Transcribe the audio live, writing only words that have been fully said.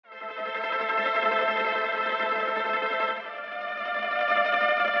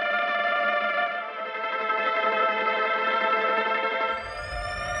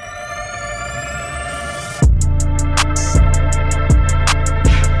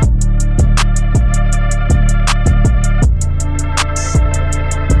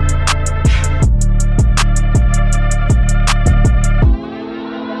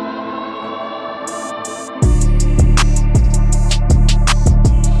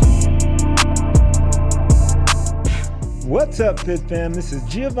What's up, Fit Fam? This is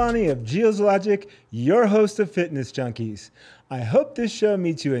Giovanni of Gio's Logic, your host of Fitness Junkies. I hope this show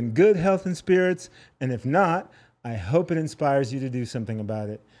meets you in good health and spirits, and if not, I hope it inspires you to do something about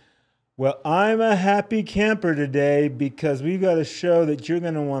it. Well, I'm a happy camper today because we've got a show that you're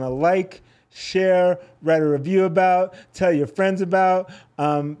going to want to like, share, write a review about, tell your friends about,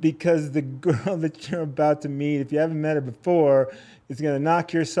 because the girl that you're about to meet, if you haven't met her before, is going to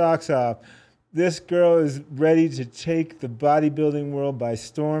knock your socks off. This girl is ready to take the bodybuilding world by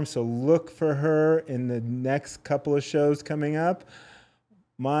storm, so look for her in the next couple of shows coming up.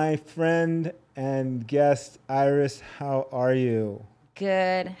 My friend and guest, Iris, how are you?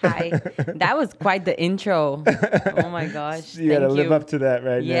 Good. Hi. That was quite the intro. Oh my gosh. You got to live up to that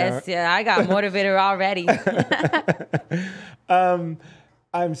right now. Yes, yeah, I got motivated already.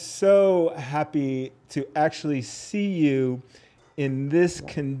 I'm so happy to actually see you in this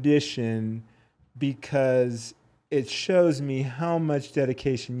condition because it shows me how much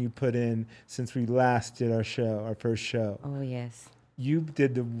dedication you put in since we last did our first show. Oh, yes. You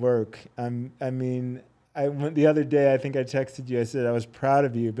did the work. I went the other day, I think I texted you, I said I was proud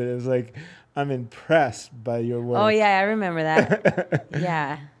of you, but it was like, I'm impressed by your work. Oh, yeah, I remember that.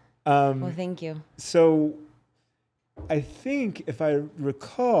 Yeah. Well, thank you. So I think, if I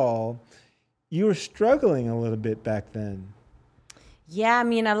recall, you were struggling a little bit back then. Yeah, I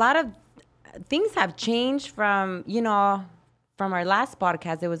mean, a lot of things have changed from our last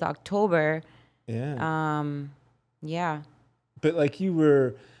podcast. It was October. Yeah. Yeah. But like you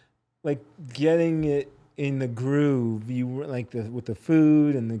were like getting it in the groove. You were like with the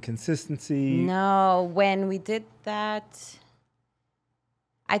food and the consistency. No, when we did that,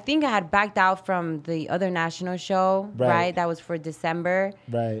 I think I had backed out from the other national show, right? That was for December.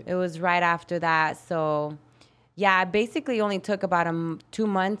 Right. It was right after that. So, yeah, I basically only took about 2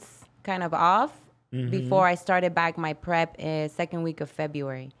 months kind of off before I started back my prep second week of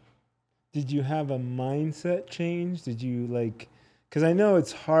February. Did you have a mindset change? Did you because I know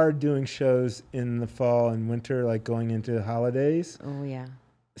it's hard doing shows in the fall and winter, like going into the holidays. Oh, yeah.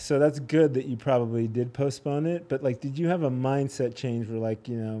 So that's good that you probably did postpone it. But did you have a mindset change where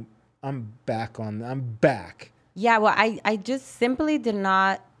I'm back? Yeah, well, I just simply did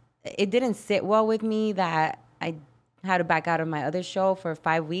not, it didn't sit well with me that I had to back out of my other show for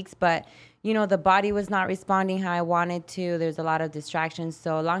 5 weeks. But, the body was not responding how I wanted to. There's a lot of distractions.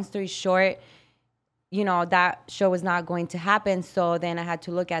 So long story short, that show was not going to happen. So then I had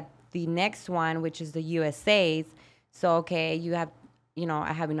to look at the next one, which is the USA's. So, okay,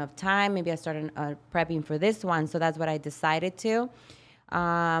 I have enough time. Maybe I started prepping for this one. So that's what I decided to.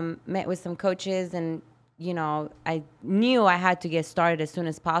 Met with some coaches and, I knew I had to get started as soon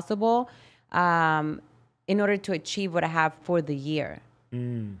as possible in order to achieve what I have for the year.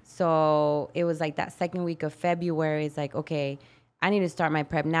 So it was like that second week of February. It's like, okay, I need to start my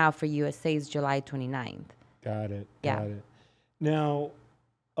prep now for USA's July 29th. Got it. Yeah. Got it. Now,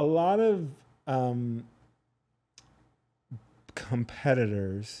 a lot of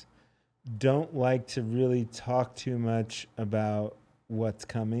competitors don't like to really talk too much about what's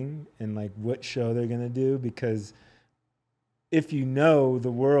coming and what show they're going to do, because if you know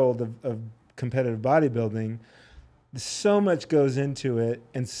the world of competitive bodybuilding, so much goes into it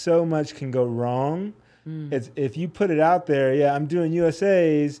and so much can go wrong. If you put it out there, yeah, I'm doing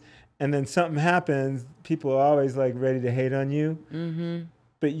USA's, and then something happens, people are always ready to hate on you. Mm-hmm.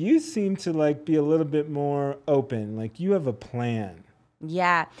 But you seem to be a little bit more open. You have a plan.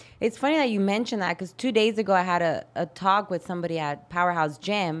 Yeah. It's funny that you mentioned that because 2 days ago I had a talk with somebody at Powerhouse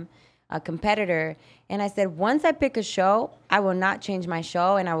Gym, a competitor. And I said, once I pick a show, I will not change my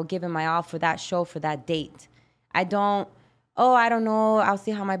show and I will give it my all for that show for that date. I don't know. I'll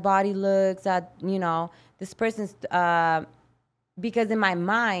see how my body looks. This person's, because in my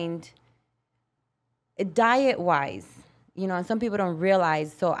mind, diet-wise, and some people don't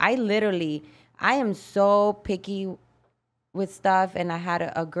realize. So I am so picky with stuff. And I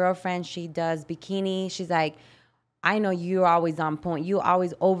had a girlfriend, she does bikini. She's like, I know you're always on point. You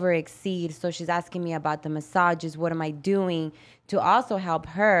always over exceed. So she's asking me about the massages. What am I doing to also help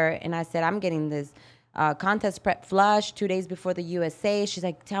her? And I said, I'm getting this contest prep flush 2 days before the USA. She's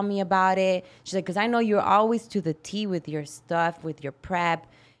like, tell me about it. She's like, because I know you're always to the T with your stuff, with your prep,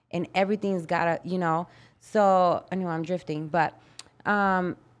 and everything's got to, So I know I'm drifting, but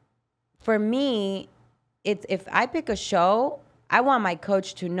for me, it's if I pick a show, I want my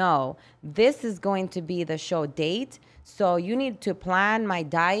coach to know this is going to be the show date. So you need to plan my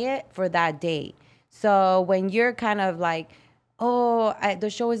diet for that date. So when you're kind of the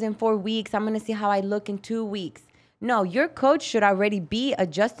show is in 4 weeks, I'm going to see how I look in 2 weeks. No, your coach should already be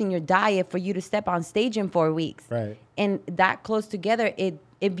adjusting your diet for you to step on stage in 4 weeks. Right. And that close together,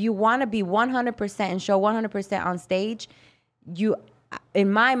 if you want to be 100% and show 100% on stage,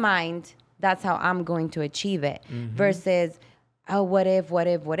 in my mind, that's how I'm going to achieve it. Versus, oh, what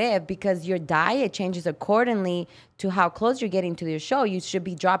if? Because your diet changes accordingly to how close you're getting to your show. You should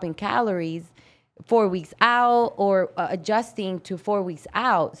be dropping calories 4 weeks out or adjusting to 4 weeks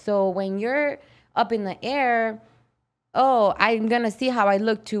out. So when you're up in the air, oh, I'm going to see how I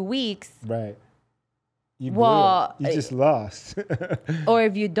look 2 weeks. Right. You Well, blew it. You just lost. Or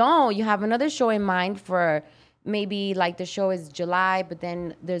if you don't, you have another show in mind for maybe like the show is July, but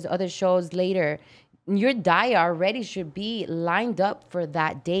then there's other shows later. Your diet already should be lined up for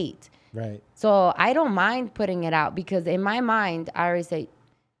that date. Right. So I don't mind putting it out because in my mind, I already say,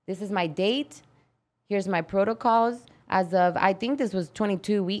 this is my date. Here's my protocols. As of, I think this was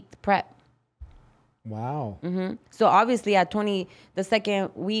 22-week prep. Wow. So obviously at the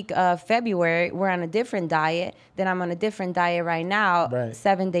second week of February, we're on a different diet. Then I'm on a different diet right now, Right.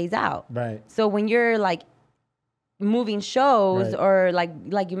 7 days out. Right. So when you're like moving shows Right. or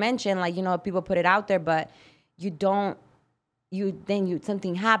like you mentioned, like, you know, people put it out there, but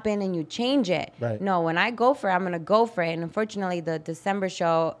something happen and you change it. Right. No, when I go for it, I'm going to go for it. And unfortunately the December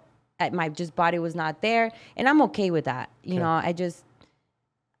show my body was not there, and I'm okay with that. You know,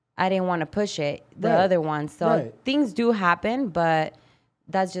 I didn't want to push it, the Right. other one. So Right. things do happen, but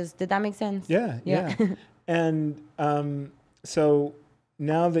did that make sense? Yeah. And so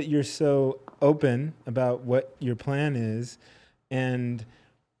now that you're so open about what your plan is, and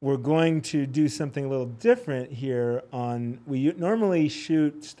we're going to do something a little different here we normally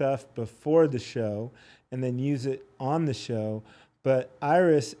shoot stuff before the show and then use it on the show. But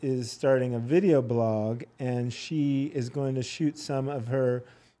Iris is starting a video blog, and she is going to shoot some of her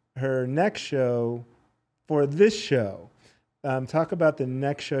next show for this show. Talk about the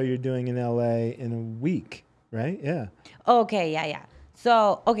next show you're doing in LA in a week, right? Yeah. Okay, yeah.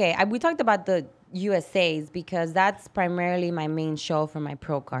 So, we talked about the USA's because that's primarily my main show for my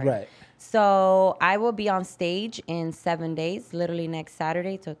pro card. Right. So I will be on stage in 7 days, literally next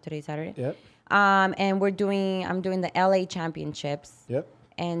Saturday. So today's Saturday. Yep. And I'm doing the LA Championships. Yep.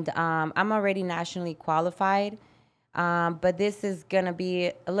 And I'm already nationally qualified. But this is going to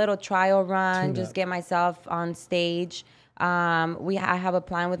be a little trial run, just get myself on stage. I have a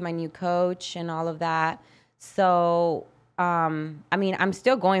plan with my new coach and all of that. So, I'm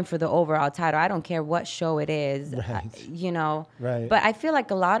still going for the overall title. I don't care what show it is, Right. Right. But I feel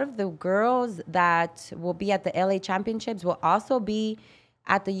like a lot of the girls that will be at the LA Championships will also be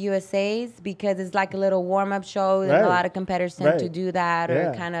at the USA's because it's like a little warm-up show. And a lot of competitors tend to do that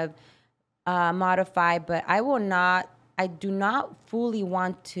or kind of modify. But I do not fully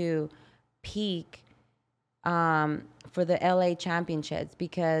want to peak for the LA Championships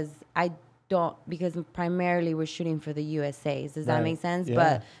because primarily we're shooting for the USA's. Does that make sense? Yeah.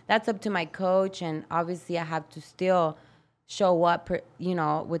 But that's up to my coach, and obviously I have to still show up,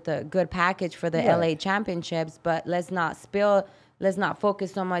 with a good package for the LA Championships. But let's not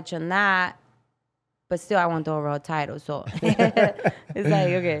focus so much on that. But still, I want the overall title. So it's like,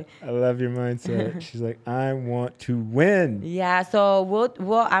 okay. I love your mindset. She's like, I want to win. Yeah. So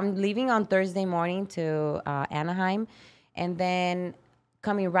I'm leaving on Thursday morning to Anaheim, and then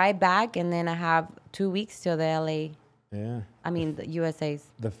coming right back, and then I have 2 weeks till the LA. Yeah. The USA's.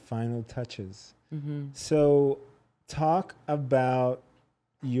 The final touches. Mm-hmm. So talk about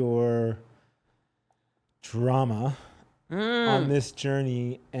your drama on this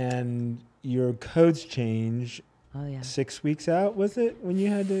journey and your coach change. Oh, yeah. 6 weeks out, was it, when you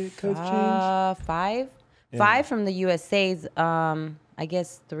had the coach change? 5. Yeah. 5 from the USA's. I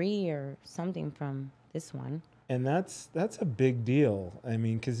guess 3 or something from this one. And that's a big deal.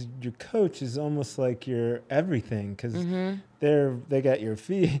 Because your coach is almost like your everything. Because they got your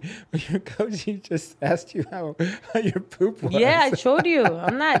fee. Your coach, he just asked you how your poop was. Yeah, I showed you.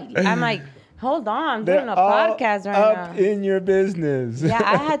 I'm like, hold on, I'm doing a all podcast right up now. in your business. Yeah,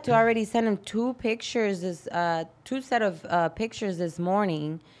 I had to already send him 2 pictures, 2 set of pictures this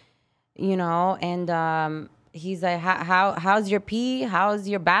morning, and he's like, how's your pee? How's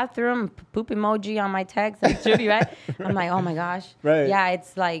your bathroom? Poop emoji on my text. Like, Judy, right? I'm like, oh my gosh. Right. Yeah,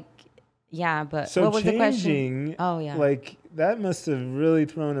 it's like, yeah, but So what was the question? changing, Oh, yeah. like, that must have really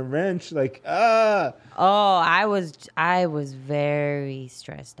thrown a wrench. Like, Oh, I was very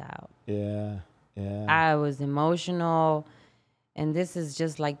stressed out. Yeah. I was emotional. And this is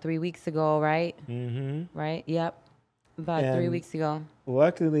just like 3 weeks ago, right? Mm-hmm. Right? Yep. About 3 weeks ago.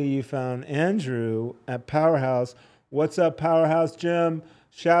 Luckily, you found Andrew at Powerhouse. What's up, Powerhouse Gym?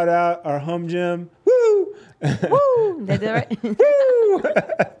 Shout out our home gym. Woo! Woo! Did I do it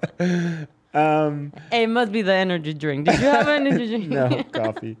right? Hey, it must be the energy drink. Did you have an energy drink? No,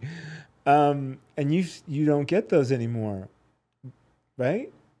 coffee. And you don't get those anymore,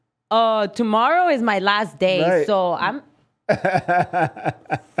 right? Tomorrow is my last day, Right. so I'm.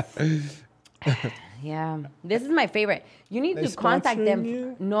 Yeah, this is my favorite. You need They to contact them. sponsoring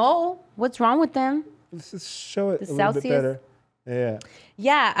you? No, what's wrong with them? Let's just show it The a little bit Celsius? better. Yeah.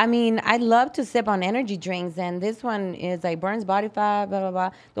 Yeah, I mean, I love to sip on energy drinks, and this one is like burns body fat, blah, blah,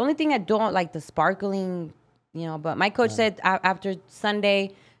 blah. The only thing I don't like the sparkling, but my coach said after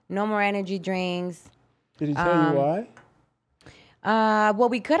Sunday, no more energy drinks. Did he tell you why? Well,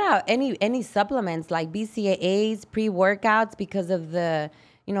 we cut out any supplements like BCAAs, pre-workouts because of the,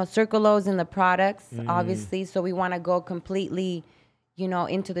 Circle O's in the products, obviously. So we want to go completely,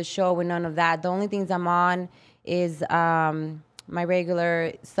 into the show with none of that. The only things I'm on is my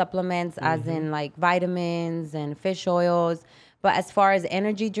regular supplements, as in like vitamins and fish oils. But as far as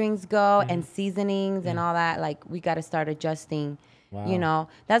energy drinks go and seasonings and all that, like we got to start adjusting. Wow.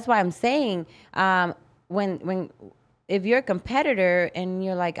 That's why I'm saying when if you're a competitor and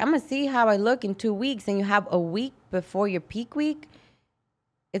you're like, I'm gonna see how I look in 2 weeks, and you have a week before your peak week,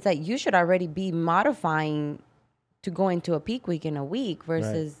 it's like you should already be modifying to go into a peak week in a week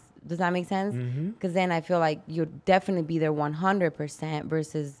versus. Does that make sense? Because then I feel like you'll definitely be there 100%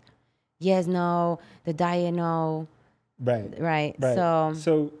 versus yes, no, the diet, no. Right.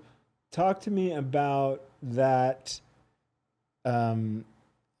 So talk to me about that,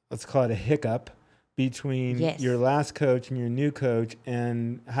 let's call it a hiccup between your last coach and your new coach,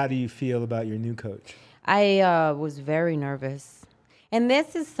 and how do you feel about your new coach? I was very nervous. And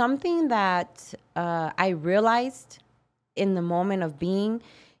this is something that I realized in the moment of being,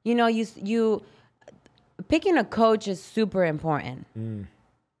 you picking a coach is super important.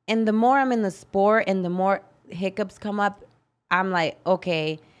 And the more I'm in the sport and the more hiccups come up, I'm like,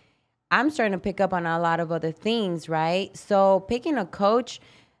 okay, I'm starting to pick up on a lot of other things, right? So picking a coach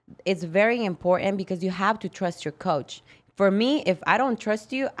is very important because you have to trust your coach. For me, if I don't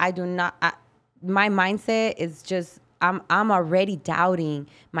trust you, I do not. My mindset is just I'm already doubting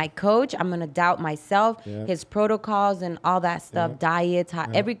my coach. I'm gonna doubt myself, his protocols and all that stuff, diets. How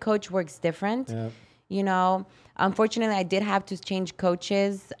every coach works different. Unfortunately, I did have to change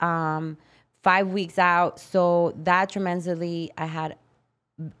coaches 5 weeks out, so that tremendously I had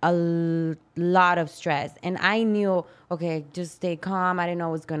a lot of stress, and I knew, okay, just stay calm. I didn't know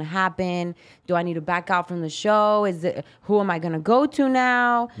what's gonna happen. Do I need to back out from the show? Who am I gonna go to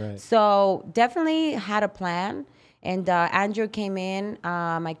now? Right. So definitely had a plan. And Andrew came in,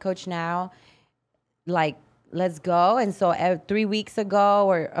 my coach now, like, let's go. And so 3 weeks ago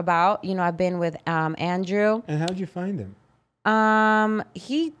or about, I've been with Andrew. And how'd you find him?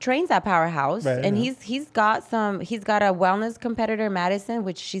 He trains at Powerhouse, Right, and he's got a wellness competitor, Madison,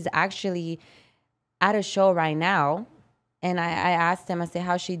 which she's actually at a show right now. And I asked him, I said,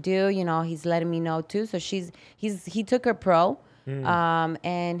 how's she do? He's letting me know too. So he took her pro.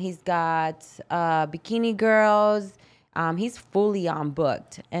 And he's got Bikini Girls. He's fully on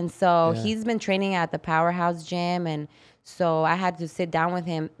booked. And so he's been training at the Powerhouse gym. And so I had to sit down with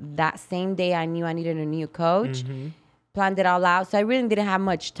him that same day. I knew I needed a new coach. Planned it all out. So I really didn't have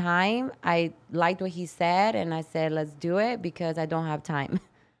much time. I liked what he said, and I said, let's do it because I don't have time.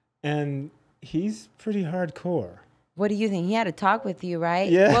 And he's pretty hardcore. What do you think? He had a talk with you, right?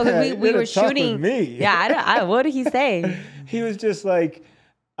 Yeah, Well, he we had a were talk with shooting. me. Yeah, what did he say? He was just like,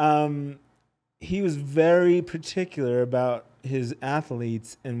 he was very particular about his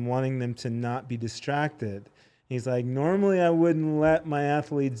athletes and wanting them to not be distracted. He's like, normally I wouldn't let my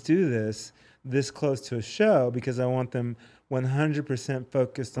athletes do this close to a show because I want them 100%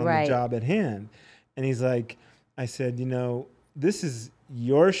 focused on the job at hand. And he's like, I said, this is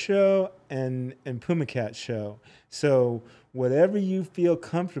your show and Puma Cat's show. So whatever you feel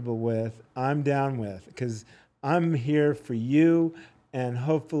comfortable with, I'm down with, because I'm here for you and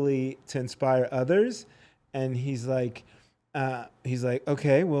hopefully to inspire others. And he's like,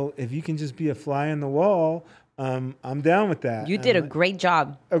 okay, well, if you can just be a fly on the wall, I'm down with that. You did a great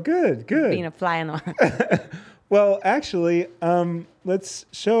job. Oh, good. Being a fly on the wall. Well, actually, let's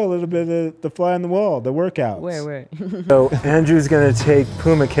show a little bit of the fly on the wall, the workouts. Where? So Andrew's going to take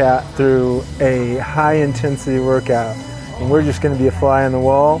Puma Cat through a high-intensity workout, and we're just going to be a fly on the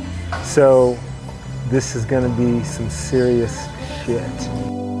wall. So this is going to be some serious shit.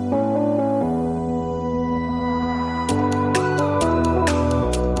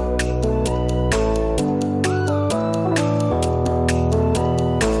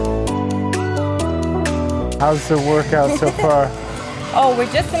 How's the workout so far? Oh,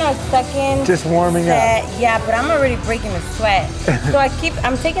 we're just in our second Just warming set. up. Yeah, but I'm already breaking a sweat. So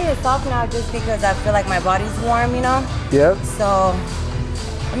I'm taking this off now just because I feel like my body's warm, you know? Yep. So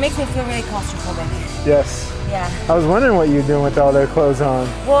it makes me feel really claustrophobic. Yes. Yeah. I was wondering what you were doing with all their clothes on.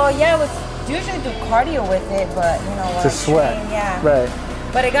 Well, yeah, I was usually do cardio with it, but you know what? To sweat. Yeah. Right.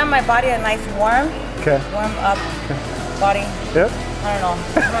 But it got my body a nice warm Okay. up body. Yep. I don't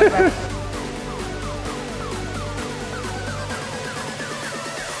know.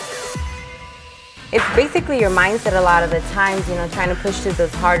 It's basically your mindset a lot of the times, you know, trying to push to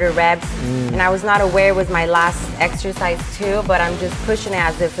those harder reps. And I was not aware it was my last exercise too, but I'm just pushing it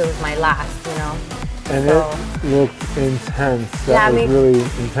as if it was my last, you know. And it looked intense. Yeah, That was really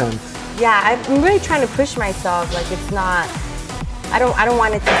intense. Yeah, I'm really trying to push myself. Like it's not, I don't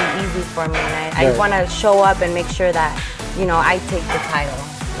want it to be easy for me. And I Right. want to show up and make sure that, you know, I take the title.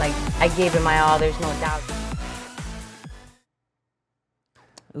 Like I gave it my all, there's no doubt.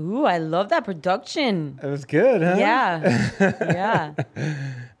 Ooh, I love that production. It was good, huh? Yeah, yeah.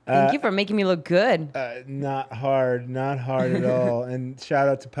 Thank you for making me look good. Not hard at all. And shout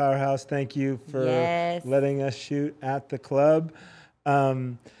out to Powerhouse. Thank you for Yes. letting us shoot at the club.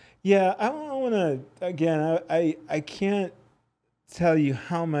 Yeah, I want to, again, I can't tell you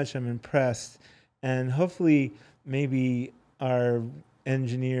how much I'm impressed. And hopefully maybe our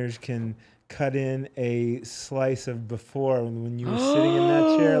engineers can cut in a slice of before when you were sitting in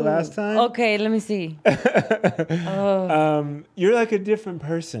that chair last time. Okay, let me see. You're like a different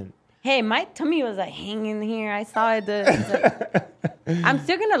person. Hey, my tummy was like hanging here. I saw it. I'm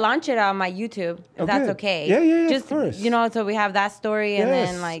still gonna launch it on my YouTube if that's okay. Yeah, Just, of course. you know, so we have that story and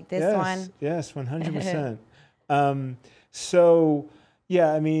then like this one. Yes, 100%. So,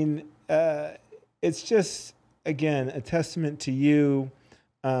 yeah, I mean, it's just, again, a testament to you,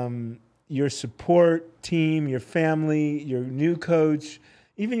 your support team, your family, your new coach,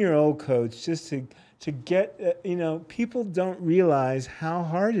 even your old coach, just to get, you know, people don't realize how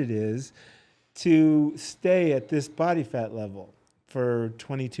hard it is to stay at this body fat level for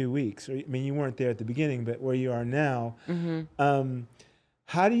 22 weeks. I mean, you weren't there at the beginning, but where you are now. Mm-hmm.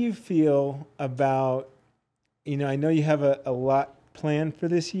 How do you feel about, you know, I know you have a lot planned for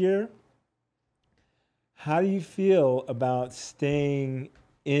this year. How do you feel about staying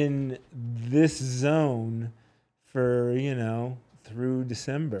in this zone for, you know, through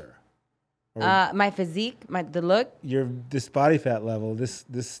December? My physique, the look. This body fat level, this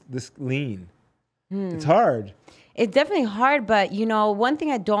lean. It's hard. It's definitely hard, but you know, one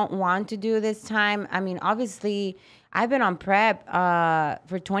thing I don't want to do this time, I mean, obviously I've been on prep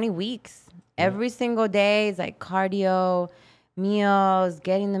for 20 weeks. Every single day is like cardio, meals,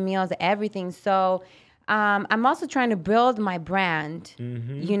 getting the meals, everything. So I'm also trying to build my brand,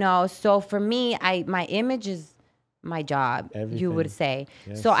 you know. So for me, my image is my job, you would say.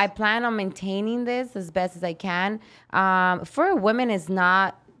 Yes. So I plan on maintaining this as best as I can. For a woman, it's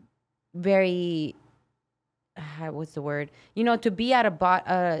not very, what's the word? You know, to be at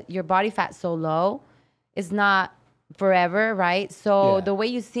your body fat so low is not forever, right? So the way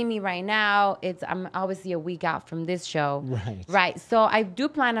you see me right now, I'm obviously a week out from this show. Right. So I do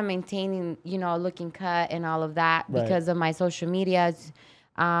plan on maintaining, you know, looking cut and all of that because of my social medias.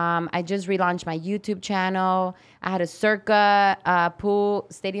 I just relaunched my YouTube channel. I had a Circa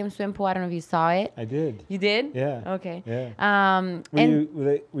stadium swim pool. I don't know if you saw it. I did. You did? Yeah. Okay. Yeah.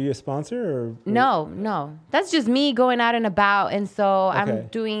 Were you a sponsor or? No. That's just me going out and about, and so I'm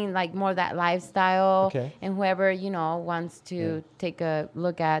doing like more of that lifestyle. Okay. And whoever, you know, wants to take a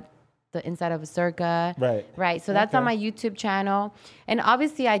look at the inside of a Circa. Right. So that's on my YouTube channel. And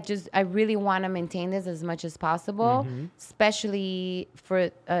obviously I really want to maintain this as much as possible, especially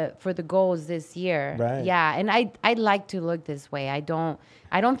for the goals this year. Right. Yeah. And I like to look this way. I don't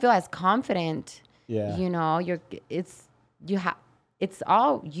feel as confident. Yeah. You know, it's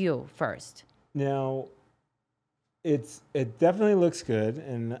all you first. Now, it definitely looks good,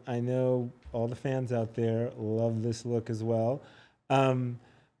 and I know all the fans out there love this look as well.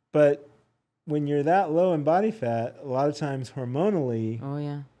 But when you're that low in body fat, a lot of times hormonally,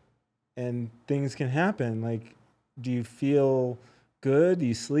 and things can happen. Like, do you feel good? Do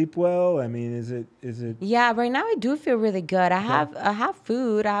you sleep well? I mean, is it? Yeah, right now I do feel really good. I have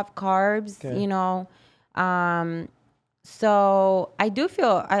food, I have carbs, you know. So I do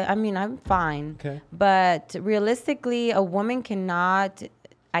feel, I mean, I'm fine. Okay. But realistically, a woman cannot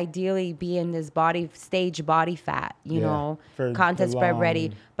ideally be in this body fat, you know, contest prep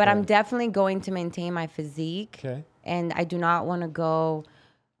ready. But I'm definitely going to maintain my physique. Okay. And I do not want to go,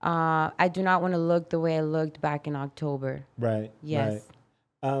 I do not want to look the way I looked back in October. Right. Yes.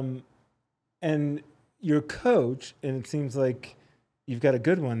 Right. And your coach, and it seems like you've got a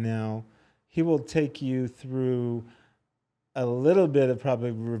good one now, he will take you through a little bit of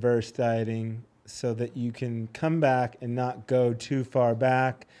probably reverse dieting so that you can come back and not go too far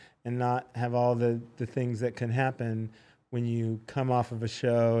back and not have all the things that can happen when you come off of a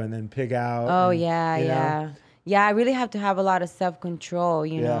show and then pig out. Oh, and, yeah, you know? yeah. Yeah, I really have to have a lot of self-control,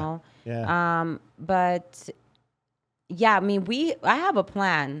 you know? Yeah. But yeah, I mean, I have a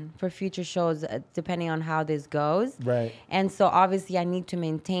plan for future shows depending on how this goes. Right. And so obviously I need to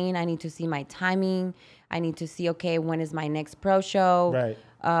maintain, I need to see my timing. I need to see, okay, when is my next pro show?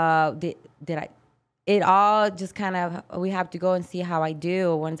 Right. Did I, it all just kind of, we have to go and see how I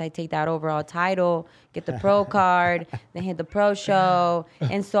do once I take that overall title, get the pro card, then hit the pro show.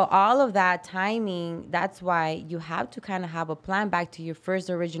 And so all of that timing, that's why you have to kind of have a plan. Back to your first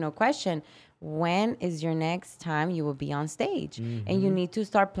original question, when is your next time you will be on stage? Mm-hmm. And you need to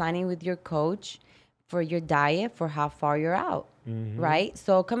start planning with your coach for your diet, for how far you're out, right?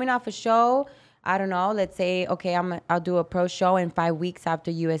 So coming off a show, I don't know, let's say, okay, I'll do a pro show in 5 weeks after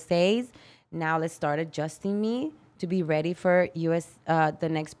USA's. Now let's start adjusting me to be ready for the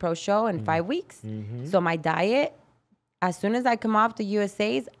next pro show in 5 weeks. Mm-hmm. So my diet, as soon as I come off the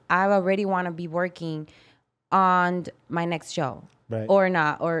USA's, I already want to be working on my next show. Right. Or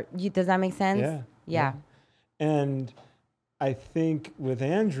not. Does that make sense? Yeah. And I think with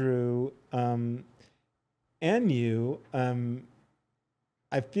Andrew and you,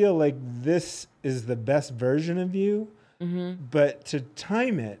 I feel like this is the best version of you, but to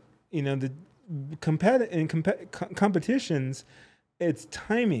time it, you know, the competitions, it's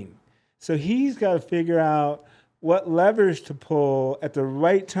timing. So he's got to figure out what levers to pull at the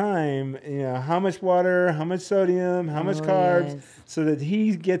right time, you know, how much water, how much sodium, how much carbs, so that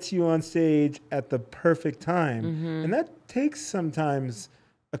he gets you on stage at the perfect time. And that takes sometimes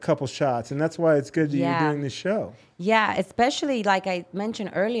a couple shots, and that's why it's good that you're doing this show. Yeah, especially like I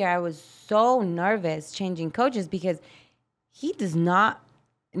mentioned earlier, I was so nervous changing coaches because he does not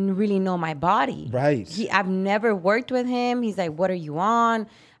really know my body. Right. I've never worked with him. He's like, what are you on?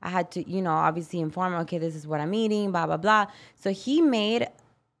 I had to, you know, obviously inform him, okay, this is what I'm eating, blah, blah, blah. So he made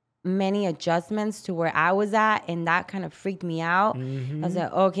many adjustments to where I was at, and that kind of freaked me out. I was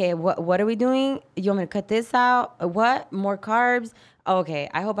like, okay, what are we doing? You want me to cut this out? What? More carbs? Okay,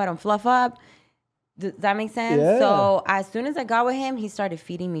 I hope I don't fluff up. Does that make sense? Yeah. So as soon as I got with him, he started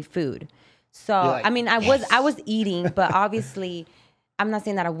feeding me food. So, like, I mean, I was eating, but obviously I'm not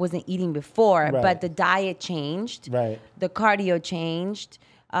saying that I wasn't eating before, but the diet changed. Right. The cardio changed.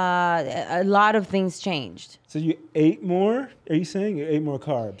 A lot of things changed. So you ate more? Are you saying you ate more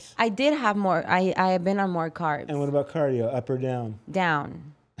carbs? I did have more. I have been on more carbs. And what about cardio, up or down?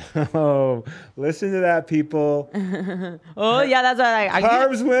 Down. Oh, listen to that, people. Oh, yeah, that's what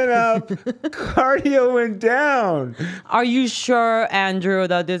Carbs went up, cardio went down. Are you sure, Andrew,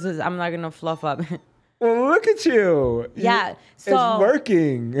 that I'm not going to fluff up? Well, look at you. Yeah. So, it's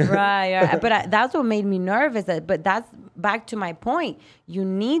working. Right. But that's what made me nervous. But that's back to my point. You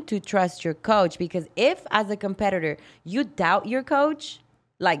need to trust your coach, because if, as a competitor, you doubt your coach,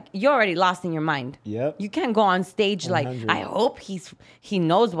 like, you're already lost in your mind. Yep. You can't go on stage 100. Like, I hope he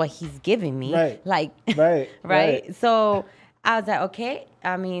knows what he's giving me. Right. Like, right. So I was like, okay.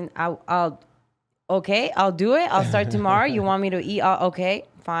 I mean, I'll do it. I'll start tomorrow. You want me to eat? Okay,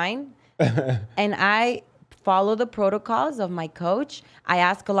 fine. And I follow the protocols of my coach. I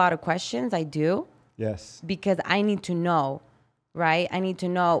ask a lot of questions. I do. Yes. Because I need to know, right? I need to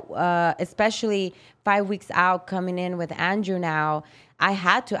know, especially 5 weeks out coming in with Andrew now, I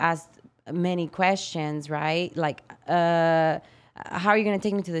had to ask many questions, right? Like, how are you going to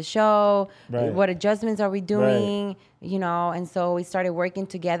take me to the show? Right. What adjustments are we doing? Right. You know, and so we started working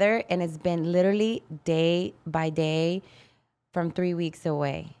together, and it's been literally day by day from 3 weeks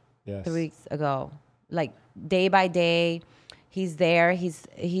away. Yes. 3 weeks ago, like day by day, he's there.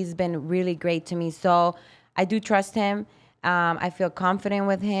 He's been really great to me. So I do trust him. I feel confident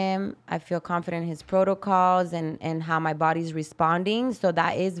with him. I feel confident in his protocols and how my body's responding. So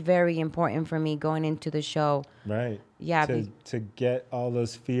that is very important for me going into the show. Right. Yeah. To get all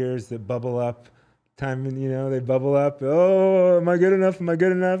those fears that bubble up, they bubble up. Oh, am I good enough? Am I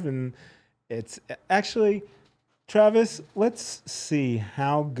good enough? And it's actually, Travis, let's see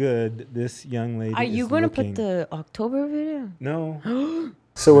how good this young lady is. Are you going to looking. put the October video? No.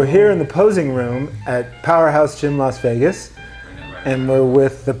 So we're here in the posing room at Powerhouse Gym Las Vegas, and we're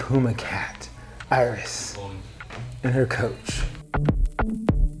with the Puma Cat, Iris, and her coach.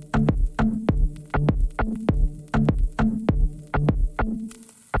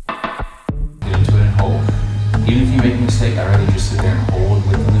 Get into it and hold. Even if you make a mistake, I'd rather just sit there and hold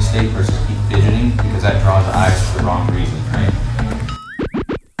with the mistake versus keep fidgeting, because that draws eyes for the wrong reason, right?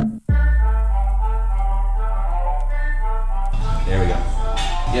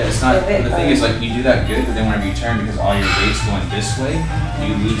 Yeah, it's not. The thing is, like, you do that good, but then whenever you turn, because all your weight's going this way,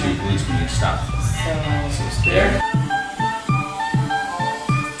 you lose your glutes when you stop. So it's there.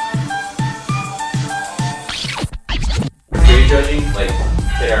 If you're judging, like,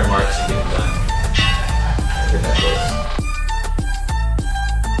 hit our marks and get them done. Hit that close.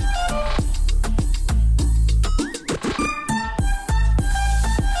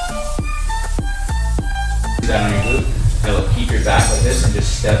 Down on your glute. Now keep your back like this and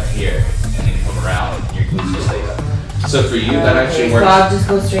just step here and then come around and your glutes will stay up. So for you, that actually works. So I'll just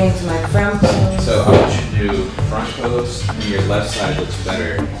go straight into my front pose. So I want you to do front pose and your left side looks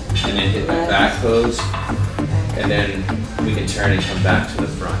better. And then hit the back pose. And then we can turn and come back to the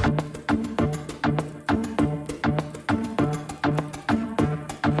front.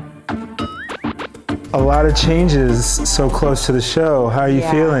 A lot of changes so close to the show. How are you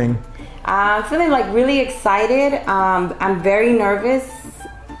feeling? I'm feeling like really excited. I'm very nervous.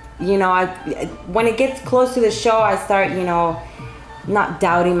 You know, when it gets close to the show, I start, you know, not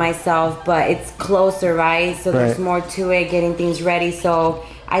doubting myself, but it's closer, right? So there's more to it, getting things ready. So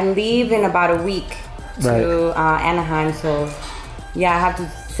I leave in about a week to Anaheim. So yeah, I have to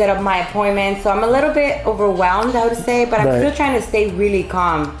set up my appointment. So I'm a little bit overwhelmed, I would say, but I'm still trying to stay really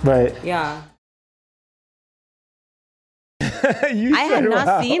calm. Right. Yeah. I had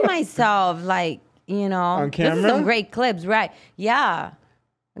not seen myself, like, you know. On camera? This is some great clips, right? Yeah.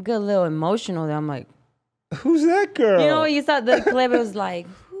 I get a little emotional there. I'm like, who's that girl? you know, you saw the clip, it was like,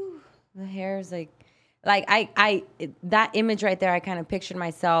 whew, the hair is like that image right there, I kind of pictured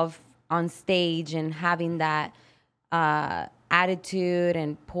myself on stage and having that attitude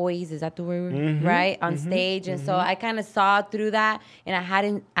and poise, is that the word? Right? On stage. And so I kind of saw through that, and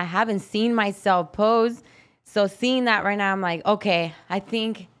I haven't seen myself pose. So seeing that right now, I'm like, okay, I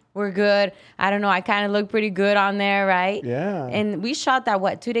think we're good. I don't know. I kind of look pretty good on there, right? Yeah. And we shot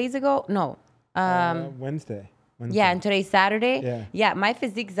that, 2 days ago? No. Wednesday. Yeah, and today's Saturday. Yeah. Yeah, my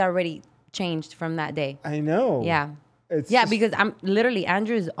physique's already changed from that day. I know. Yeah. It's because I'm literally,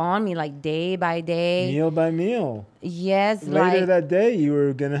 Andrew's on me like day by day. meal by meal. Yes. Later that day, you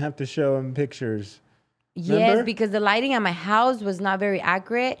were going to have to show him pictures. Yes, Remember? because the lighting at my house was not very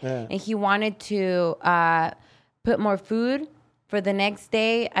accurate, and he wanted to put more food for the next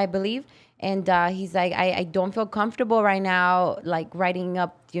day, I believe. And he's like, I don't feel comfortable right now, like writing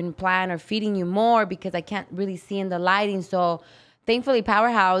up your plan or feeding you more because I can't really see in the lighting. So thankfully,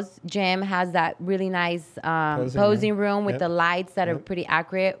 Powerhouse Gym has that really nice posing room with the lights that are pretty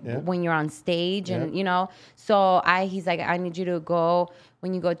accurate when you're on stage. And, you know, so he's like, I need you to go,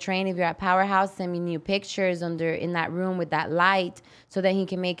 when you go train, if you're at Powerhouse, send me new pictures in that room with that light so that he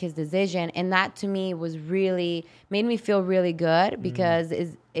can make his decision. And that to me made me feel really good because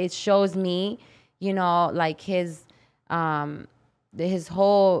it shows me, you know, like his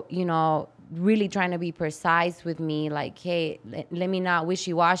whole, you know, really trying to be precise with me, like, hey, let me not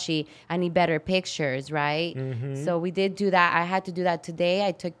wishy-washy. I need better pictures, right? So we did do that. I had to do that today.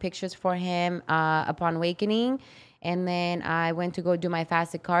 I took pictures for him upon awakening, and then I went to go do my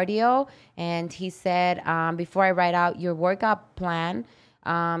fasted cardio, and he said, before I write out your workout plan,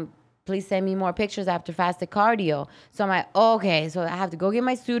 please send me more pictures after fasted cardio. So I'm like, okay, so I have to go get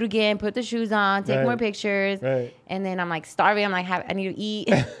my suit again, put the shoes on, take more pictures. Right. And then I'm like starving. I'm like, I need to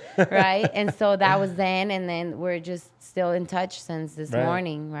eat. Right. And so that was then. And then we're just still in touch since this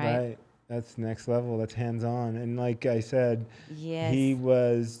morning. Right. That's next level. That's hands-on. And like I said, yes, he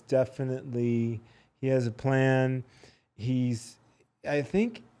was definitely, he has a plan. I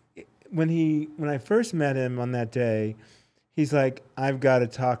think when I first met him on that day, he's like, I've got to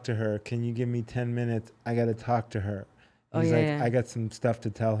talk to her. Can you give me 10 minutes? I got to talk to her. He's I got some stuff to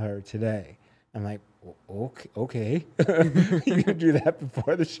tell her today. I'm like, okay. You can do that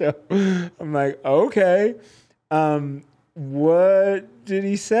before the show. I'm like, okay. What did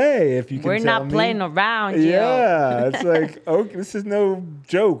he say? If you can We're tell not me? playing around, Jill. Yeah, it's like, okay, this is no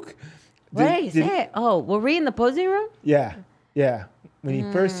joke. What did he say? Oh, were we in the posing room? Yeah. When he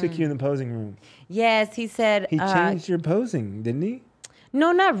first took you in the posing room. Yes, he said... He changed your posing, didn't he?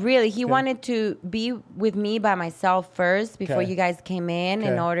 No, not really. He wanted to be with me by myself first before you guys came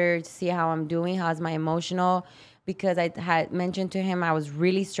in order to see how I'm doing, how's my emotional... Because I had mentioned to him I was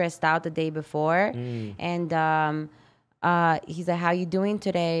really stressed out the day before. And he's like, how you doing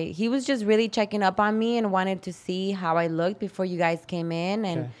today? He was just really checking up on me and wanted to see how I looked before you guys came in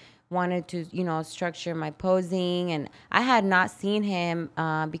and wanted to, you know, structure my posing. And I had not seen him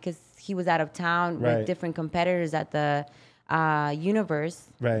because he was out of town with different competitors at the Universe,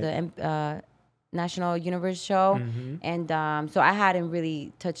 the National Universe show. And so I hadn't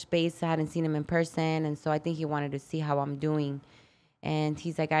really touched base. I hadn't seen him in person. And so I think he wanted to see how I'm doing. And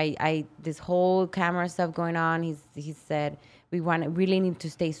he's like, I this whole camera stuff going on. He said really need to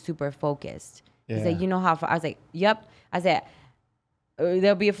stay super focused. Yeah. He's like, you know how far? I was like, yep. I said,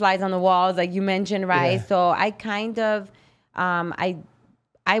 there'll be flies on the walls, like you mentioned, right? Yeah. So I kind of,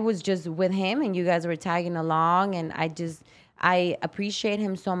 I was just with him, and you guys were tagging along, and I appreciate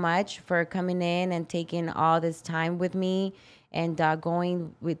him so much for coming in and taking all this time with me and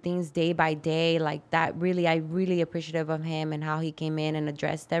going with things day by day like that. Really, I really appreciative of him and how he came in and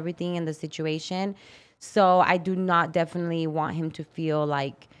addressed everything in the situation. So I do not definitely want him to feel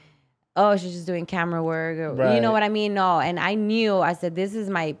like, oh, she's just doing camera work, or Right. you know what I mean? No. And I said, this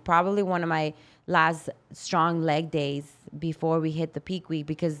is probably one of my last strong leg days before we hit the peak week,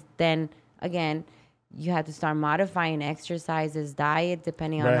 because then again, you had to start modifying exercises, diet,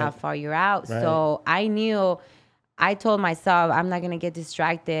 depending on Right. how far you're out. Right. So I told myself, I'm not going to get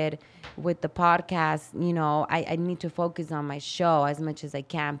distracted with the podcast. You know, I need to focus on my show as much as I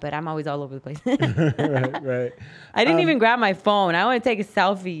can, but I'm always all over the place. Right. I didn't even grab my phone. I want to take a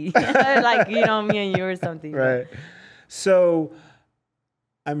selfie, like, you know, me and you or something. Right. So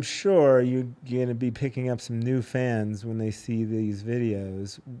I'm sure you're going to be picking up some new fans when they see these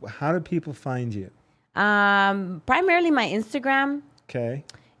videos. How do people find you? Primarily my Instagram. Okay.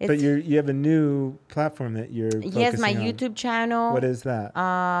 But you have a new platform that you're Yes, my focusing on. YouTube channel. What is that?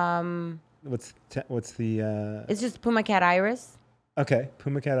 What's the It's just Puma Cat Iris. Okay,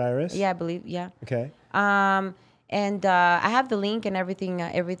 Puma Cat Iris. Yeah, I believe. Yeah. Okay. And I have the link and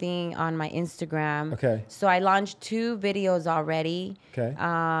everything on my Instagram. Okay. So I launched 2 videos already. Okay.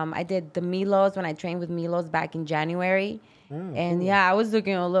 I did the Milos when I trained with Milos back in January. Oh, And cool. yeah, I was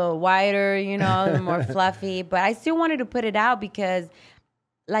looking a little wider, you know, a little more fluffy, but I still wanted to put it out because,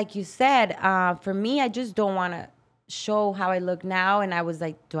 like you said, for me, I just don't want to show how I look now. And I was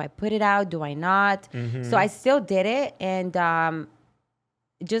like, do I put it out? Do I not? Mm-hmm. So I still did it. And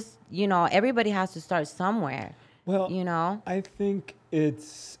just, you know, everybody has to start somewhere, Well, you know? I think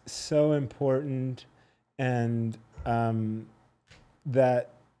it's so important, and that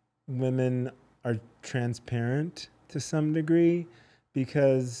women are transparent to some degree,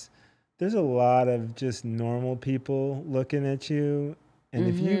 because there's a lot of just normal people looking at you, and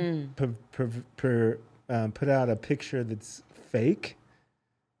if you put out a picture that's fake,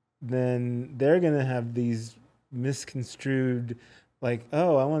 then they're gonna have these misconstrued, like,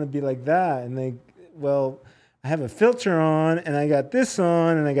 oh, I want to be like that, and I have a filter on, and I got this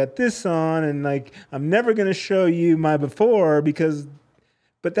on, and I got this on, and like, I'm never gonna show you my before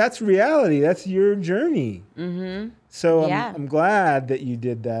but that's reality. That's your journey. Mm-hmm. So Yeah. I'm glad that you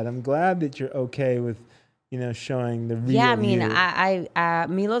did that. I'm glad that you're okay with, you know, showing the real Yeah, I mean, you. I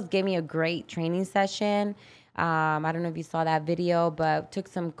Milos gave me a great training session. I don't know if you saw that video, but took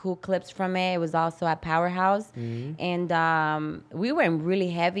some cool clips from it. It was also at Powerhouse. Mm-hmm. And we were in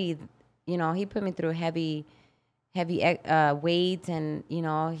really heavy, you know, he put me through heavy weights. And, you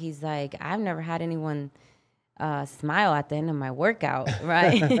know, he's like, I've never had anyone smile at the end of my workout,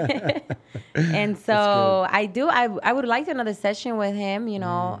 right? And so I would like another session with him, you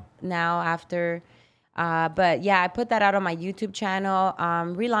know, now after. But yeah, I put that out on my YouTube channel.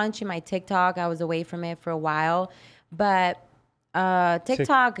 Relaunching my TikTok. I was away from it for a while, but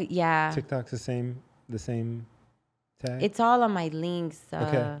TikTok, yeah, TikTok's the same tag. it's all on my links.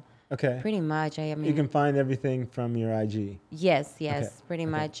 Okay. Pretty much. I mean, You can find everything from your IG. yes, Okay. pretty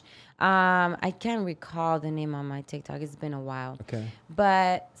much. I can't recall the name on my TikTok. It's been a while. Okay.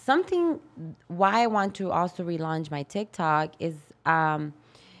 But why I want to also relaunch my TikTok is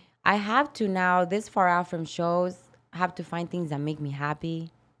I have to now, this far out from shows, have to find things that make me happy.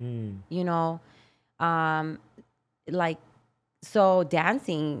 You know, like, so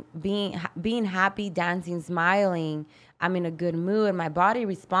dancing, being happy, dancing, smiling, I'm in a good mood, my body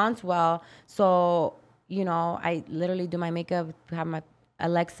responds well. So, you know, I literally do my makeup, have my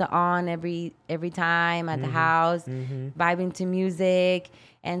Alexa on every time at the house, vibing to music.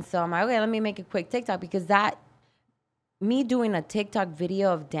 And so I'm like, okay, let me make a quick TikTok, because me doing a TikTok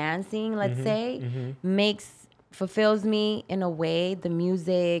video of dancing, let's say, fulfills me in a way. The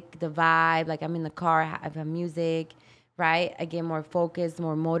music, the vibe, like I'm in the car, I have music, right? I get more focused,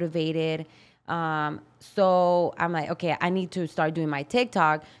 more motivated. So I'm like, okay, I need to start doing my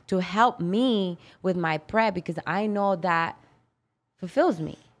TikTok to help me with my prep, because I know that fulfills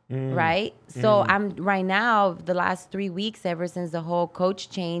me, right? So I'm right now, the last 3 weeks, ever since the whole coach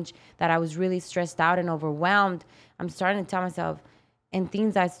change, that I was really stressed out and overwhelmed, I'm starting to tell myself, and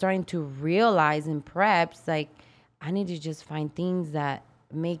things I'm starting to realize in preps, like, I need to just find things that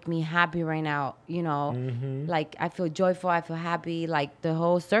make me happy right now. You know, Mm-hmm. like I feel joyful, I feel happy. Like the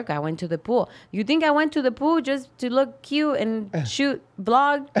whole circle. I went to the pool. You think I went to the pool just to look cute and shoot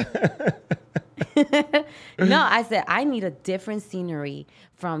vlog? No, I said I need a different scenery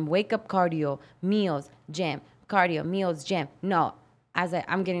from wake up cardio, meals, gym, cardio, meals, gym. No, I said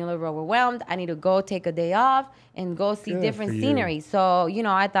I'm getting a little overwhelmed. I need to go take a day off and go see Good different for you. scenery. So, you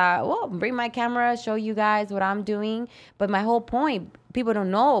know, I thought, well, bring my camera, show you guys what I'm doing. But my whole point, people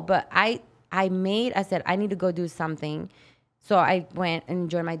don't know, but I said I need to go do something. So I went and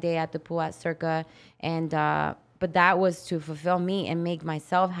enjoyed my day at the pool at Circa, and but that was to fulfill me and make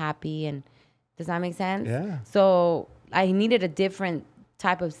myself happy. And does that make sense? Yeah. So I needed a different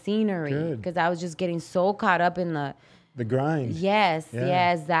type of scenery Good. because I was just getting so caught up in the The grind. yes, Yeah.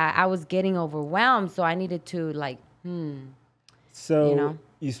 yes, that I was getting overwhelmed. So I needed to like, So You know?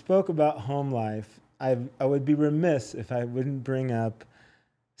 you spoke about home life. I would be remiss if I wouldn't bring up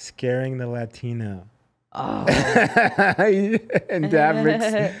Scaring the Latino. oh, And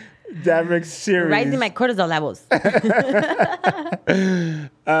Davrick's series. rising my cortisol levels.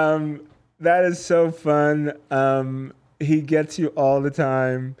 That is so fun. He gets you all the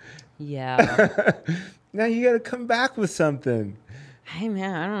time. Yeah. Now you got to come back with something. Hey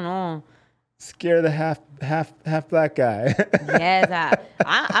man, I don't know. Scare the half black guy. Yes,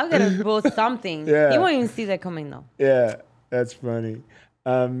 I'm gonna post something. Yeah. You won't even see that coming though. Yeah, that's funny.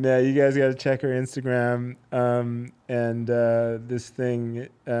 Yeah, you guys got to check her Instagram. And this thing,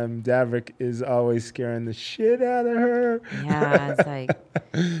 Davrick is always scaring the shit out of her. Yeah, it's like,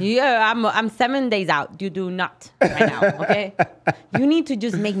 yeah, I'm 7 days out. You do not right now, okay? You need to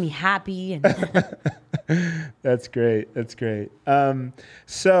just make me happy. And That's great. That's great.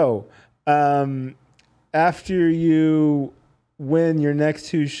 So, after you win your next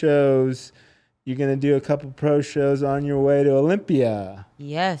 2 shows, you're going to do a couple pro shows on your way to Olympia.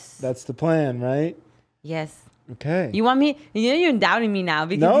 yes, That's the plan, right? yes. Okay. You want me? You're doubting me now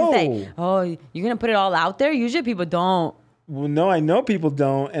because No. you say, "Oh, you're gonna put it all out there." Usually, people don't. Well, no, I know people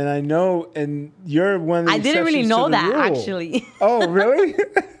don't, and I know, and you're one of the I didn't really exceptions to know the that rule. actually. Oh, really?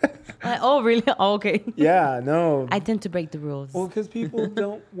 Oh, really? Oh, okay. Yeah, no. I tend to break the rules. Well, because people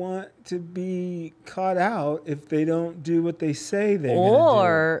don't want to be caught out if they don't do what they say they're going to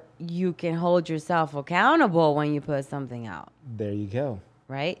Or you can hold yourself accountable when you put something out, do. There you go.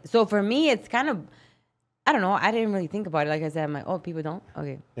 right? So for me, it's kind of, I don't know. I didn't really think about it. Like I said, I'm like, oh, people don't.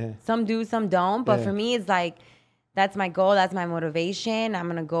 Okay. Yeah. Some do, some don't. But Yeah. for me, it's like, that's my goal. That's my motivation. I'm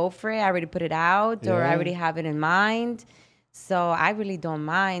going to go for it. I already put it out or I Yeah. already have it in mind. So I really don't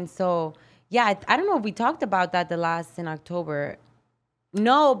mind. So yeah, I don't know if we talked about that in October.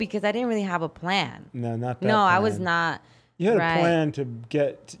 No, because I didn't really have a plan. No, not that No, I was plan. not. You had right. a plan to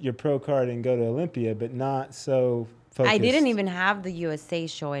get your pro card and go to Olympia, but not so focused. I didn't even have the USA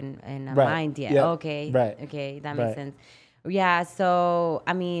show in Right. mind yet. Yep. Okay. Right. Okay, that Right. makes sense. Yeah, so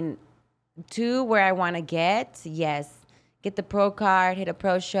I mean, to where I want to get, yes, get the pro card, hit a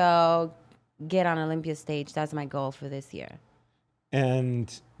pro show, get on Olympia stage. That's my goal for this year.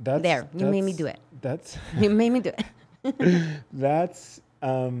 And that's There, you made me do it. That's You made me do it. that's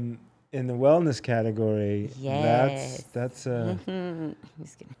in the wellness category. Yes. That's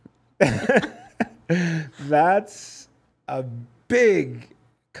Just kidding. that's a big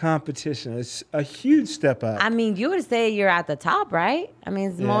competition. It's a huge step up. I mean, you would say you're at the top, right? I mean,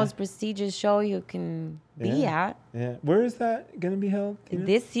 it's the Yeah. most prestigious show you can be Yeah. at. Yeah. Where is that going to be held? Do you know?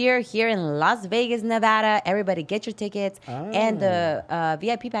 This year here in Las Vegas, Nevada, everybody get your tickets. And the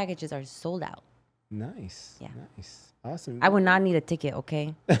VIP packages are sold out. Nice. Yeah. Nice. Awesome. I would not need a ticket,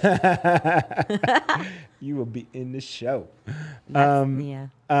 okay? You will be in the show.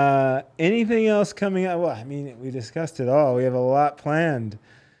 Yeah. Anything else coming up? Well, I mean, we discussed it all. We have a lot planned.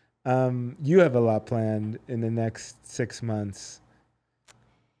 You have a lot planned in the next 6 months.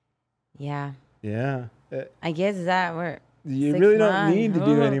 Yeah. Yeah. I guess that we're You 6 really don't months. need to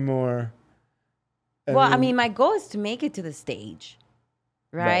do Ugh. anymore. I mean, my goal is to make it to the stage,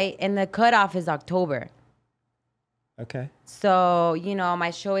 right? Right. And the cutoff is October. Okay. So, you know, my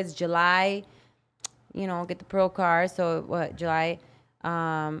show is July, you know, get the pro card. So what, July,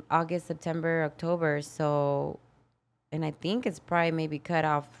 August, September, October. So, and I think it's probably maybe cut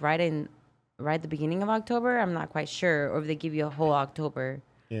off right at the beginning of October. I'm not quite sure. Or if they give you a whole October.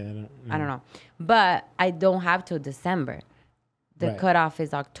 Yeah. I don't know. But I don't have till December. The Right. cutoff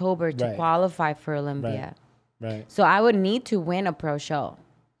is October to Right. qualify for Olympia. Right. So I would need to win a pro show.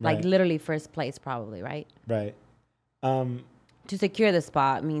 Like Right. literally first place probably, right? Right. To secure the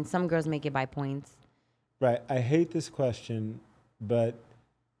spot. I mean, some girls make it by points. Right. I hate this question, but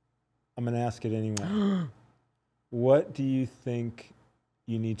I'm going to ask it anyway. What do you think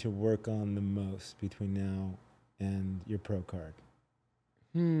you need to work on the most between now and your pro card?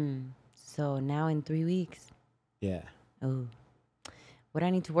 So now in 3 weeks. Yeah. Oh, what I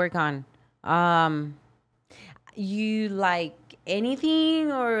need to work on? You like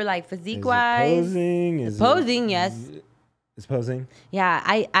anything or like physique wise? Posing? Is posing, yes. It's posing? Yeah,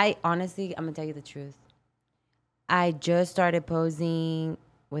 I honestly, I'm gonna tell you the truth. I just started posing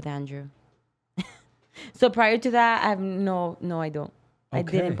with Andrew. So prior to that, I don't. I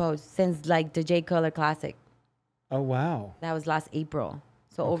didn't pose since like the J Color Classic. Oh, wow. That was last April.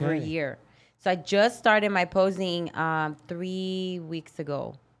 So over a year. So I just started my posing 3 weeks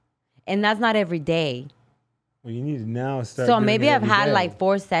ago. And that's not every day. Well, you need to now start. So doing maybe it I've every had day. like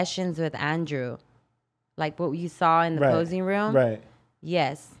 4 sessions with Andrew. Like what you saw in the posing room. Right.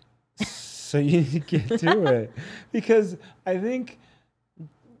 Yes. So you need to get to it. Because I think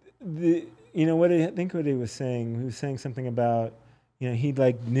what he was saying something about, he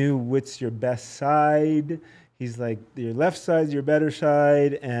like knew what's your best side. He's like, your left side's your better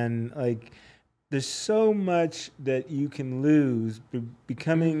side. And like, there's so much that you can lose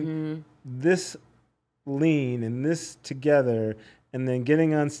becoming this lean and this together, and then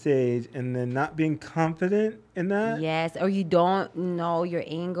getting on stage and then not being confident in that. Yes, or you don't know your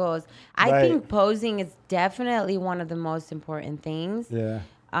angles. I think posing is definitely one of the most important things. Yeah.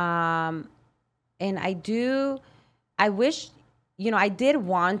 And I wish, I did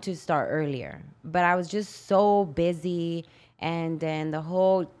want to start earlier, but I was just so busy. And then the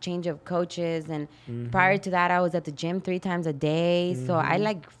whole change of coaches. And prior to that, I was at the gym 3 times a day. So I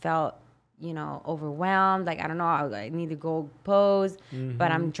like felt, overwhelmed. Like, I don't know, I need to go pose,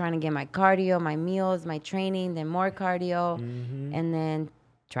 but I'm trying to get my cardio, my meals, my training, then more cardio, and then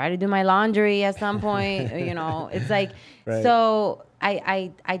try to do my laundry at some point. It's like, so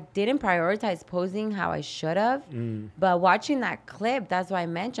I didn't prioritize posing how I should have. But watching that clip, that's why I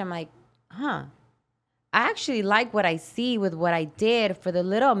mentioned, I'm like, I actually like what I see with what I did for the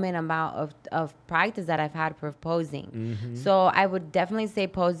little amount of practice that I've had for posing. So I would definitely say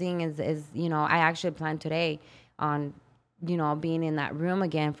posing is I actually plan today on, being in that room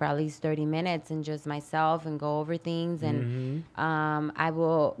again for at least 30 minutes and just myself and go over things. And I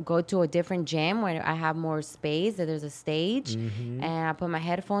will go to a different gym where I have more space, that there's a stage, and I put my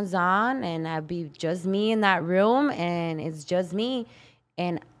headphones on and I'll be just me in that room, and it's just me.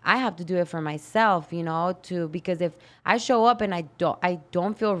 And I have to do it for myself, because if I show up and I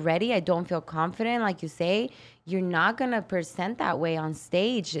don't feel ready, I don't feel confident, like you say, you're not going to present that way on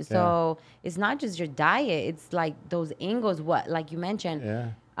stage. So it's not just your diet. It's like those angles, like you mentioned,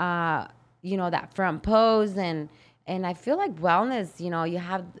 that front pose. And I feel like wellness, you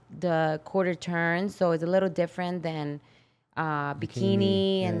have the quarter turn. So it's a little different than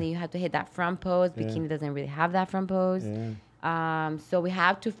bikini. And then you have to hit that front pose. Bikini doesn't really have that front pose. So we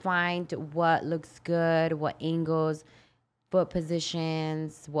have to find what looks good, what angles, foot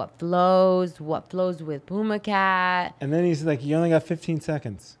positions, what flows with Puma Cat. And then he's like, you only got 15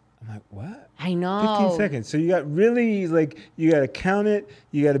 seconds. I'm like, what? I know. 15 seconds. So you got really, like, you got to count it.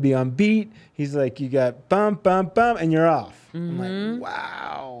 You got to be on beat. He's like, you got bump, bump, bump, and you're off. I'm like,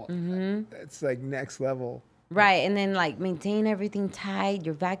 wow. That's like next level. Right, and then like maintain everything tight,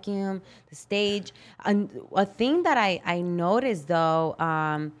 your vacuum, the stage. And a thing that I noticed though,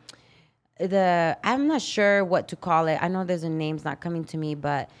 I'm not sure what to call it. I know there's a name's not coming to me,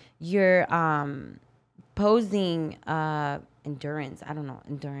 but you're posing endurance. I don't know,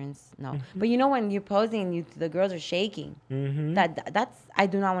 endurance. No, but when you're posing, the girls are shaking. That's I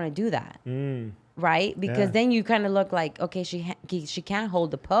do not want to do that. Right, because then you kind of look like, okay, she can't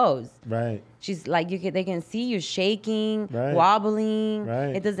hold the pose. Right. She's like, they can see you shaking, wobbling.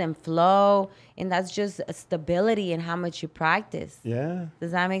 Right. It doesn't flow, and that's just a stability and how much you practice. Yeah.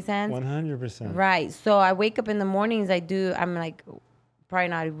 Does that make sense? 100%. Right. So I wake up in the mornings. I'm like probably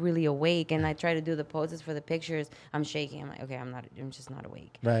not really awake, and I try to do the poses for the pictures. I'm shaking. I'm like, okay, I'm just not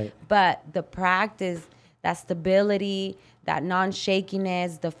awake. Right. But the practice, that stability, that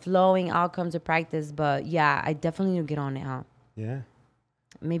non-shakiness, the flowing outcomes of practice. But yeah, I definitely need to get on it, huh? Yeah.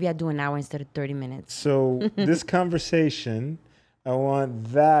 Maybe I do an hour instead of 30 minutes. So this conversation, I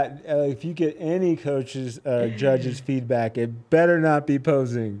want that. If you get any coaches, judges' feedback, it better not be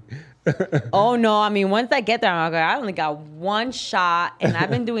posing. Oh, no. I mean, once I get there, I'm like, I only got one shot, and I've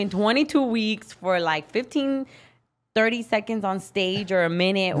been doing 22 weeks for like 30 seconds on stage or a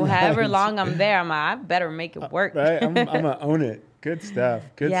minute, or however long I'm there. I'm like, I better make it work. Right. I'm going to own it. Good stuff.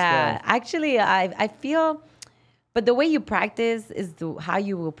 Good stuff. Yeah. Actually, I feel... But the way you practice is how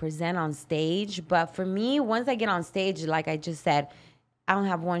you will present on stage. But for me, once I get on stage, like I just said, I don't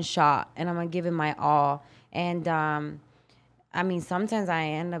have one shot, and I'm going to give it my all. And I mean, sometimes I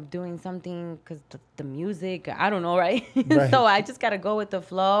end up doing something because the music, I don't know, right? Right. So I just got to go with the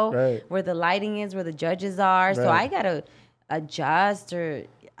flow, Right. where the lighting is, where the judges are. So Right. I got to adjust, or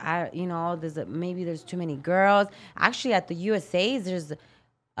maybe there's too many girls. Actually, at the USA's, there's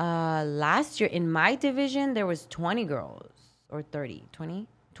last year in my division, there was 20 girls or 30, 20,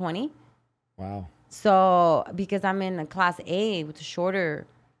 20. Wow. So because I'm in a class A with a shorter,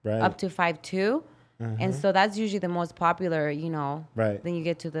 Right. up to 5'2", and so that's usually the most popular, Right. Then you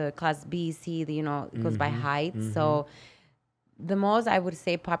get to the class B, C, it goes by height. So the most I would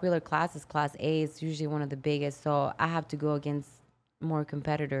say popular class is class A. It's usually one of the biggest. So I have to go against more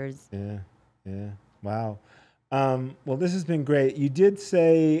competitors. Yeah. Yeah. Wow. Well, this has been great. You did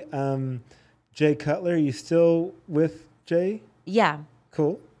say Jay Cutler. You still with Jay? Yeah.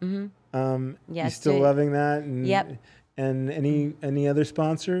 Cool. You Yes, still Jay. loving that? And, Yep. And any other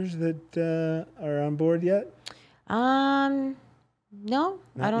sponsors that are on board yet? No,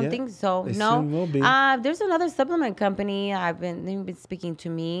 Not I don't yet? think so. They No. soon will be. There's another supplement company they've been speaking to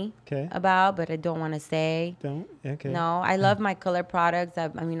me Okay. about, but I don't want to say. Don't? Okay. No, I love my color products.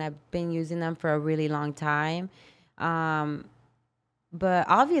 I've been using them for a really long time. But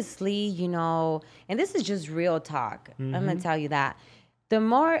obviously, and this is just real talk. I'm going to tell you that. The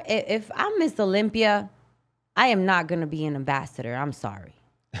more, if I'm Miss Olympia, I am not going to be an ambassador. I'm sorry.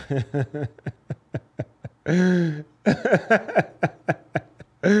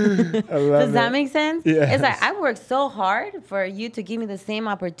 Does that make sense? Yes. It's like I work so hard for you to give me the same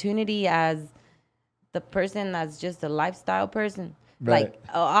opportunity as the person that's just a lifestyle person. Right. Like,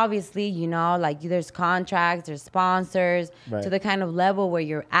 obviously, there's contracts, there's sponsors, Right. to the kind of level where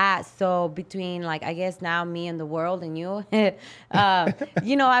you're at. So between, I guess now me and the world and you,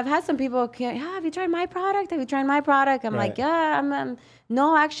 I've had some people, have you tried my product? Have you tried my product? I'm Right. like, yeah,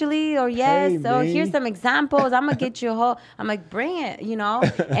 no, actually, or yes. Hey, So me. here's some examples. I'm going to get you a whole, I'm like, bring it,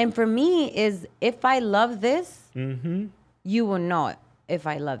 And for me is, if I love this, you will know it if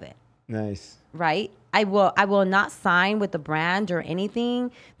I love it. Nice. Right? I will not sign with a brand or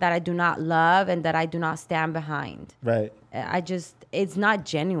anything that I do not love and that I do not stand behind. Right. It's not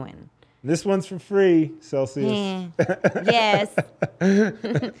genuine. This one's for free, Celsius. Yes.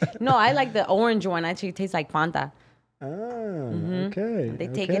 No, I like the orange one. Actually, it tastes like Fanta. Ah, okay. They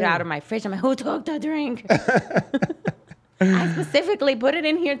take it out of my fridge. I'm like, who took the drink? I specifically put it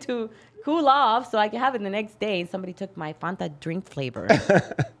in here to cool off so I can have it the next day. Somebody took my Fanta drink flavor.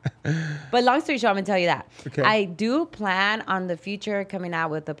 But long story short, I'm going to tell you that. Okay. I do plan on the future coming out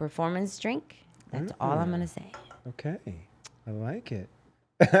with a performance drink. That's all I'm going to say. Okay. I like it.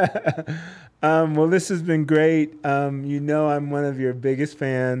 Well, this has been great. I'm one of your biggest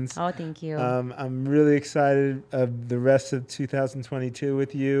fans. Oh, thank you. I'm really excited of the rest of 2022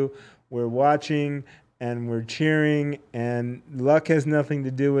 with you. We're watching and we're cheering, and luck has nothing to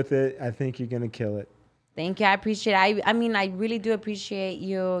do with it. I think you're going to kill it. Thank you. I appreciate it. I really do appreciate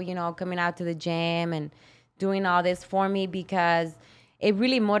you, coming out to the gym and doing all this for me, because it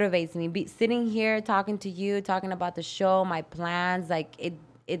really motivates me. Sitting here talking to you, talking about the show, my plans, like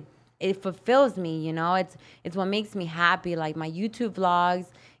it fulfills me, It's what makes me happy. Like my YouTube vlogs,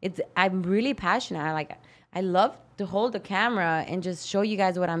 I'm really passionate. I love to hold the camera and just show you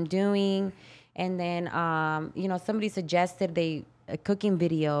guys what I'm doing. And then, somebody suggested cooking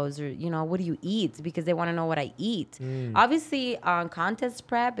videos, or, what do you eat? Because they want to know what I eat. Obviously, on contest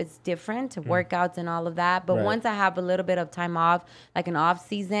prep, it's different, workouts and all of that. But Right. once I have a little bit of time off, like an off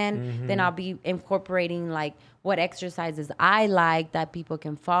season, then I'll be incorporating what exercises I like that people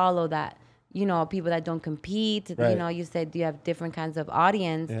can follow, that, people that don't compete. Right. You said you have different kinds of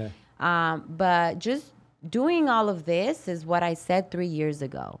audience. Yeah. But just doing all of this is what I said 3 years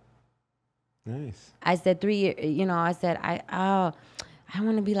ago. Nice. I said 3 years, I said, I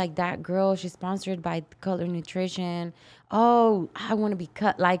want to be like that girl. She's sponsored by Color Nutrition. Oh, I want to be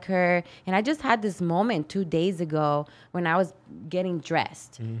cut like her. And I just had this moment 2 days ago when I was getting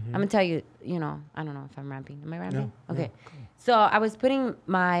dressed. I'm going to tell you, I don't know if I'm ramping. Am I ramping? No, Okay. So I was putting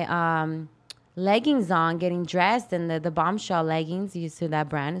my leggings on, getting dressed, and the Bombshell leggings, you see that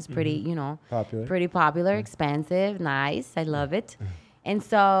brand is pretty, Popular. pretty popular, expensive, nice. I love it. And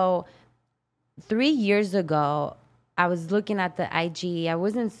so 3 years ago, I was looking at the IG. I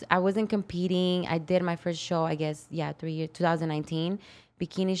wasn't competing. I did my first show, I guess, 3 years, 2019,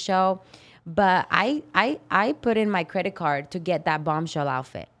 bikini show. But I put in my credit card to get that Bombshell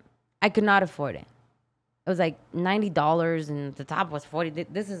outfit. I could not afford it. It was like $90 and the top was $40.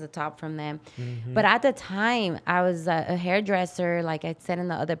 This is a top from them. But at the time, I was a hairdresser, like I said in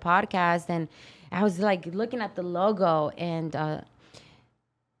the other podcast, and I was like looking at the logo, and I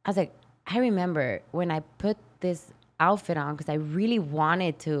was like, I remember when I put this outfit on because I really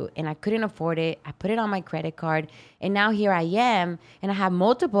wanted to and I couldn't afford it. I put it on my credit card and now here I am and I have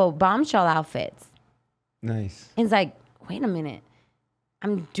multiple Bombshell outfits. Nice. And it's like, wait a minute.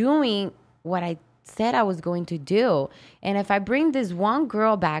 I'm doing what I said I was going to do. And if I bring this one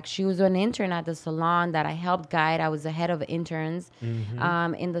girl back, she was an intern at the salon that I helped guide. I was the head of interns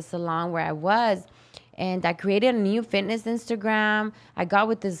in the salon where I was. And I created a new fitness Instagram. I got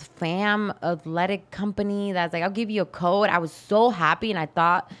with this FAM athletic company that's like, I'll give you a code. I was so happy. And I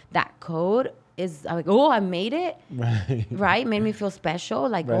thought that code I'm like, oh, I made it. Right. Made me feel special.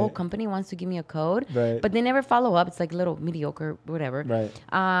 Like, oh, company wants to give me a code. But they never follow up. It's like a little mediocre, whatever.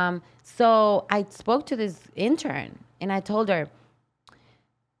 So I spoke to this intern and I told her,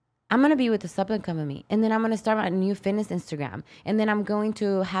 I'm going to be with the supplement company. And then I'm going to start my new fitness Instagram. And then I'm going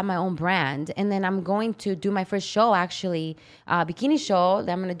to have my own brand. And then I'm going to do my first show, actually, bikini show.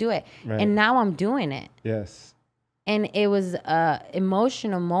 That I'm going to do it. And now I'm doing it. Yes. And it was an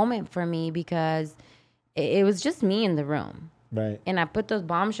emotional moment for me because it was just me in the room. Right. And I put those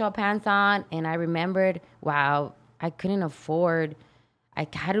Bombshell pants on and I remembered, wow, I couldn't afford. I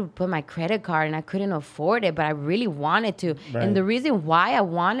had to put my credit card and I couldn't afford it, but I really wanted to. Right. And the reason why I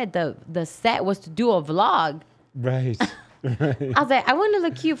wanted the set was to do a vlog. Right. Right. I was like, I want to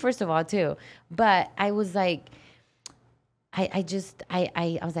look cute, first of all, too. But I was like, I was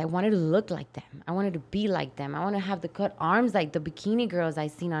like, I wanted to look like them. I wanted to be like them. I want to have the cut arms like the bikini girls I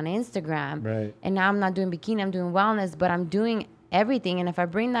seen on Instagram. Right. And now I'm not doing bikini, I'm doing wellness, but I'm doing everything. And if I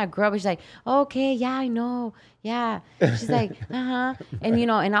bring that girl, she's like, okay, yeah, I know. Yeah. She's like, and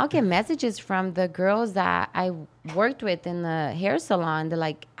and I'll get messages from the girls that I worked with in the hair salon. They're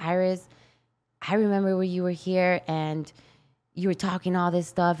like, Iris, I remember when you were here and you were talking all this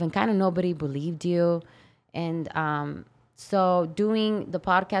stuff and kind of nobody believed you. And, so doing the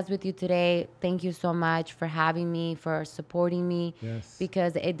podcast with you today, thank you so much for having me, for supporting me. Yes.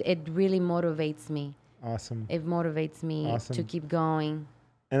 Because it really motivates me. Awesome. It motivates me to keep going.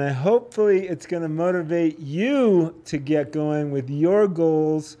 And hopefully it's going to motivate you to get going with your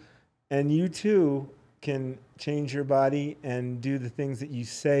goals, and you too can change your body and do the things that you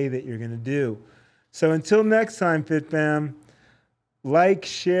say that you're going to do. So until next time, FitFam, like,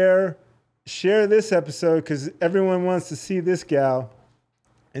 share this episode because everyone wants to see this gal.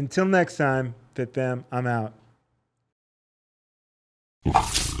 Until next time, FitFam, I'm out.